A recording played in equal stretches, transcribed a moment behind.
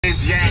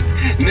This yak,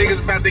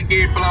 niggas about to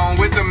get blown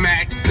with the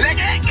Mac.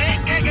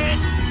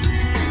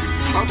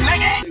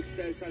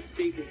 Success, I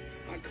speak it.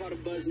 I caught a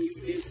buzz and you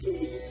did too,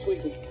 you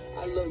tweaking.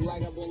 I look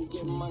like I've been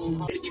getting money.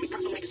 Give me top,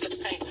 don't make it such a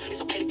pain.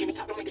 It's okay to give me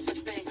top, don't make it such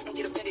a thing. Don't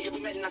get offended if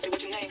you met and I say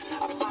what's your name.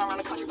 I've been flying around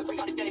the country for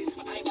 300 days.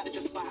 I ain't got to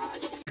justify how I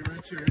just.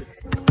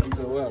 He's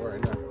a well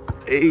right now.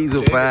 He's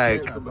a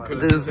bag.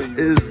 This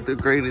is the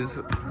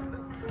greatest.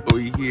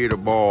 We hear the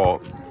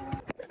ball.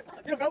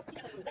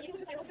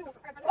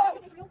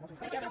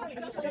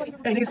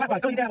 Hey, niggas,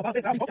 slap don't you down about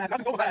this. I'm so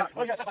fast.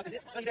 Oh, yeah, slap us. Don't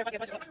you dare fucking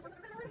punch it.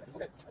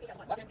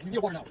 Give me a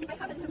water now. Give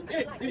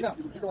me now.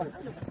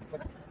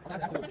 I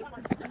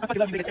fucking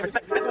love you niggas.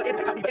 Respect. That's what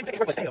impact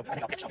work. Damn. I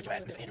think I'll catch up your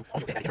ass, Mr. Andrew. Oh,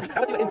 you think that? How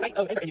was your insight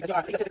of Andrew? Because you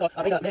are a sister of a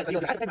man. So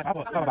you're like, I take my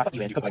papa. Fuck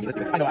you, Andrew. Come on,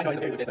 listen. I know it's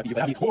very good for you,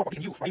 but I'll be more broken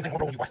than you. Or even more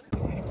broken than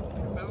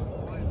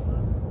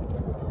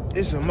you.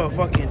 It's a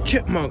motherfucking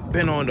chipmunk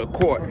been on the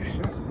court.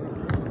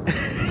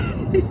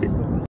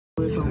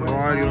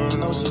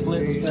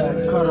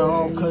 Cut her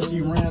off cause she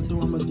ran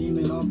through him a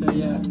demon off that,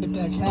 yeah. Get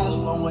that cash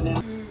flowing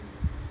in.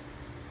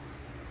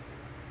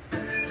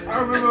 I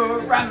remember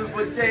rapping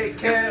for J.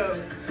 Kev.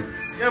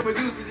 Your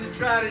producer just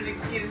tried to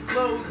get his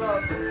clothes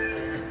off.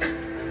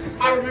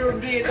 I remember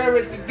being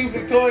nervous to do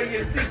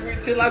Victoria's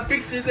Secret till I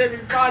pictured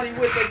everybody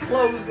with their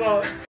clothes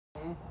on.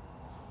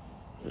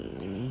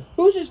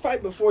 Who's his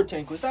fight before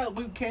Tank? Was that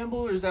Luke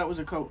Campbell or was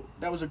a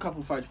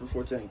couple fights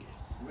before Tank?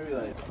 Maybe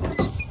like.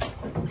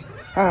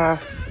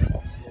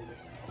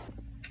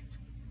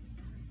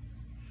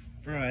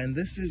 Bro, and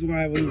this is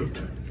why we.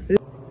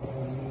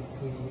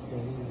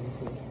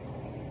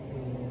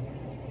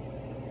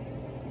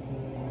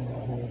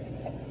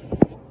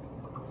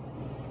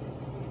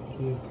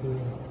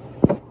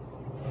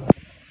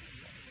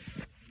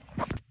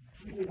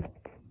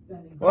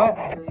 What?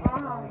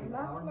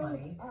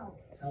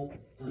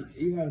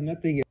 You have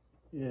nothing.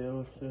 Yeah, it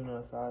was sitting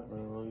outside for a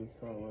long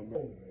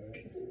time.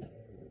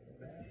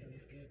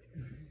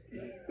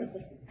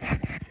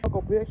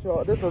 Uncle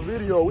Picture, this a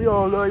video. We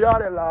don't love y'all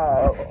that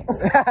loud.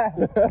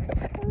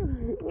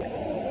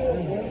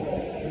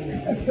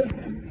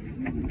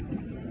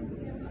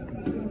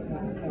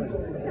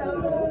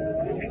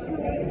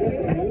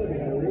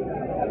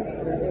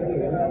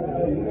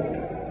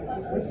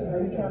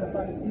 Are you trying to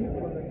find a seat?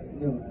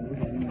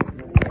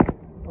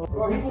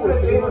 Bro, he should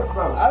have gave her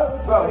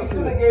he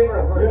should have gave her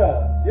a verse.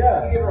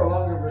 Yeah. He gave her a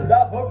longer verse.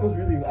 That hook was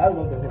really, I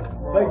love the hook.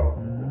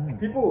 Like,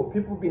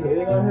 people be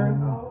hating on her.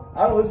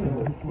 I don't listen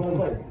to it. But it's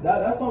like,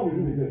 that song was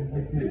really good.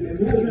 People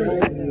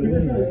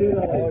trying to say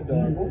that all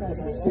done. Work on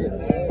some shit,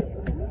 man.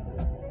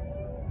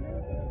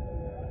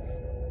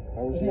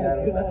 Oh, she had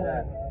on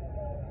that.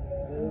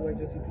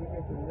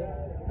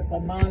 If I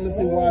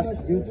mindlessly watch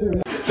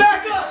YouTube.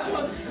 Back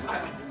up!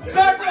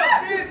 Back up,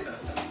 bitch!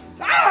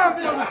 Ah,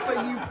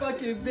 you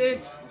fucking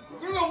bitch!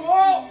 You gonna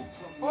walk?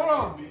 Hold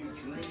on.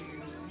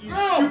 You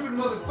stupid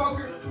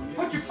motherfucker!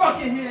 Put your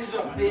fucking hands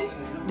up, bitch!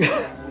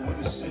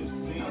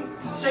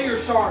 Say you're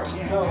sorry.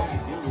 No.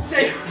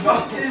 Say you're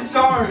fucking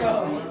sorry. No.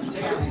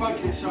 Say you're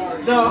fucking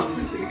sorry. No.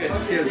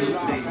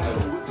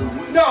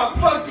 No,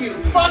 fuck you.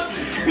 Fuck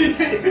you. You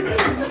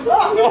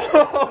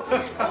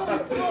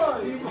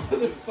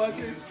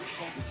motherfucker.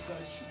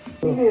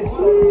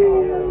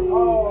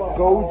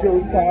 Gojo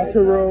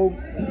Satoru.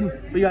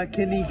 We got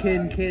Kenny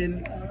Ken.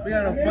 We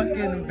got a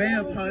fucking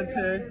vamp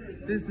hunter.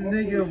 This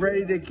nigga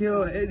ready to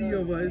kill any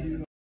of us.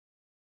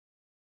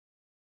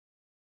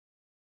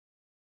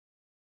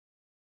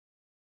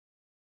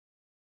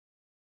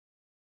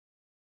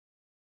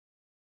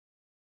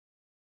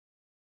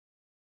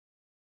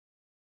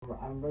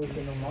 I'm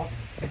raising them up.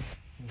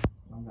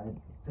 I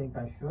think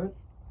I should.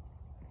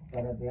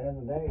 But at the end of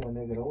the day, when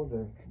they get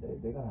older,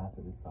 they're gonna have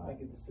to decide.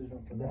 Make a decision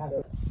for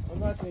themselves. I'm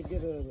about to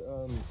get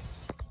a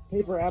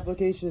paper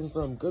application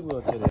from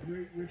Goodwill today.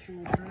 We should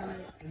return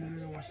it, and then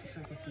we're gonna watch the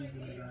second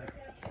season of that.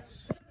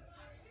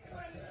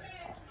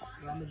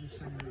 I'm gonna just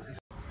send you this.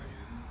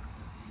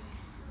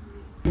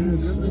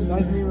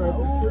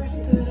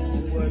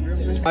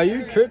 Are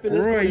you tripping?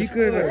 Roy, you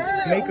could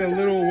make a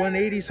little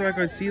 180 so I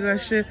could see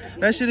that shit.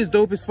 That shit is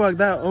dope as fuck.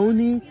 That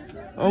Oni.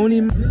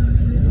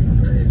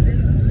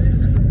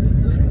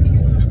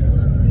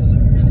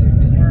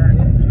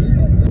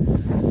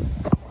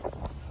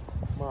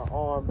 My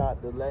arm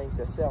about the length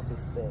of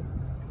self-respect.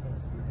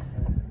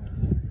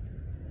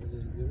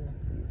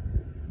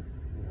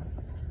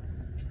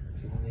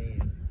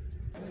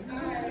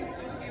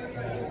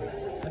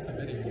 That's a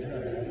video.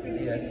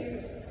 Yes.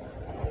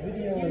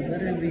 Video is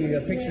literally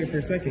a picture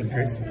per second,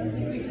 Chris.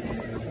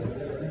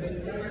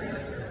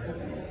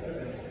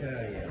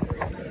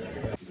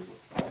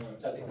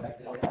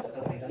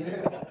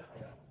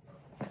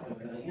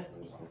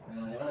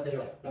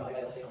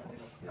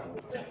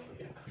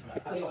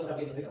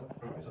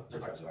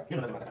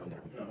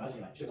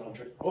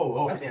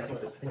 Oh, I understand.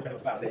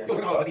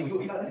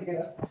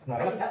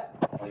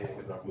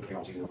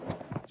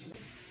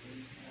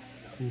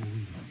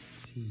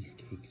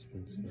 Cheesecake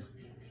Spencer.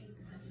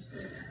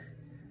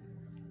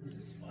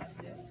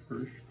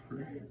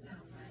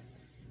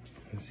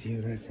 Let's see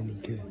if that's any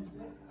good.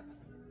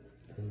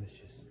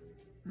 delicious.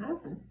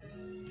 No.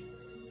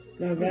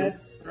 Not bad?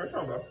 That's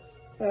not bad.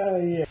 Oh,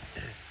 yeah.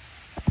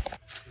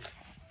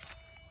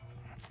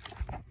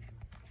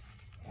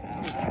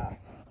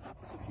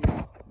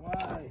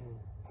 Why?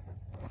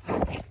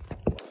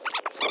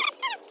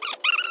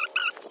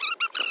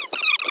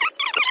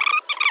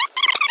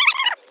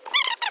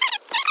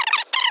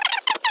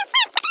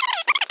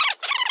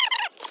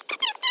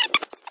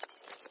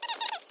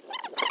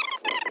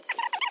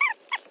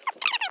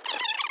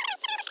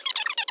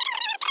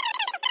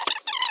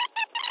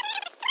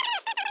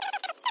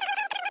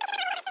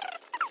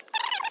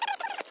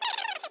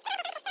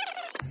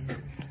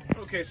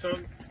 Okay,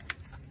 son.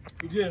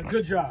 You did a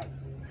good job.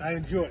 I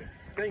enjoyed it.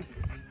 Thank you.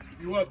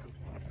 You're welcome.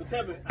 But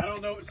tell me, I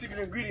don't know what the secret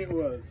ingredient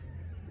was.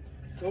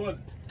 What was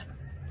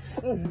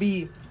it?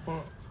 Be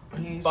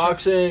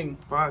Boxing.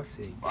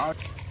 boxing.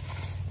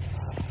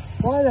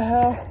 Why the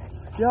hell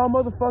y'all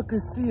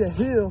motherfuckers see a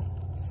hill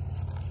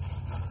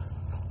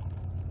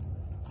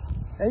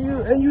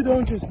and you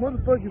don't just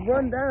motherfucking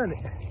run down it?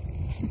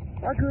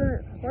 Why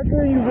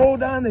couldn't you roll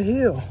down the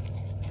hill?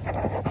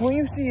 When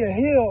you see a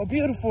hill, a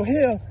beautiful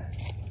hill,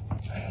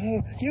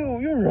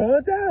 you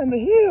roll down the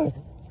hill.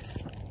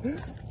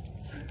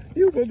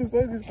 You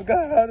motherfuckers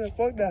forgot how the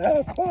fuck to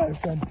have fun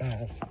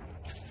sometimes.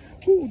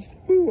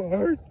 Who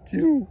hurt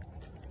you?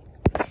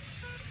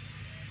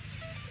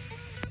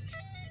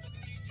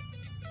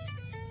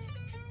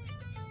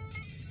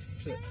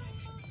 Shit.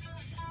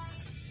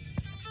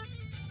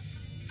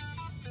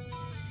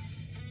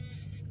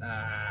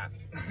 Ah.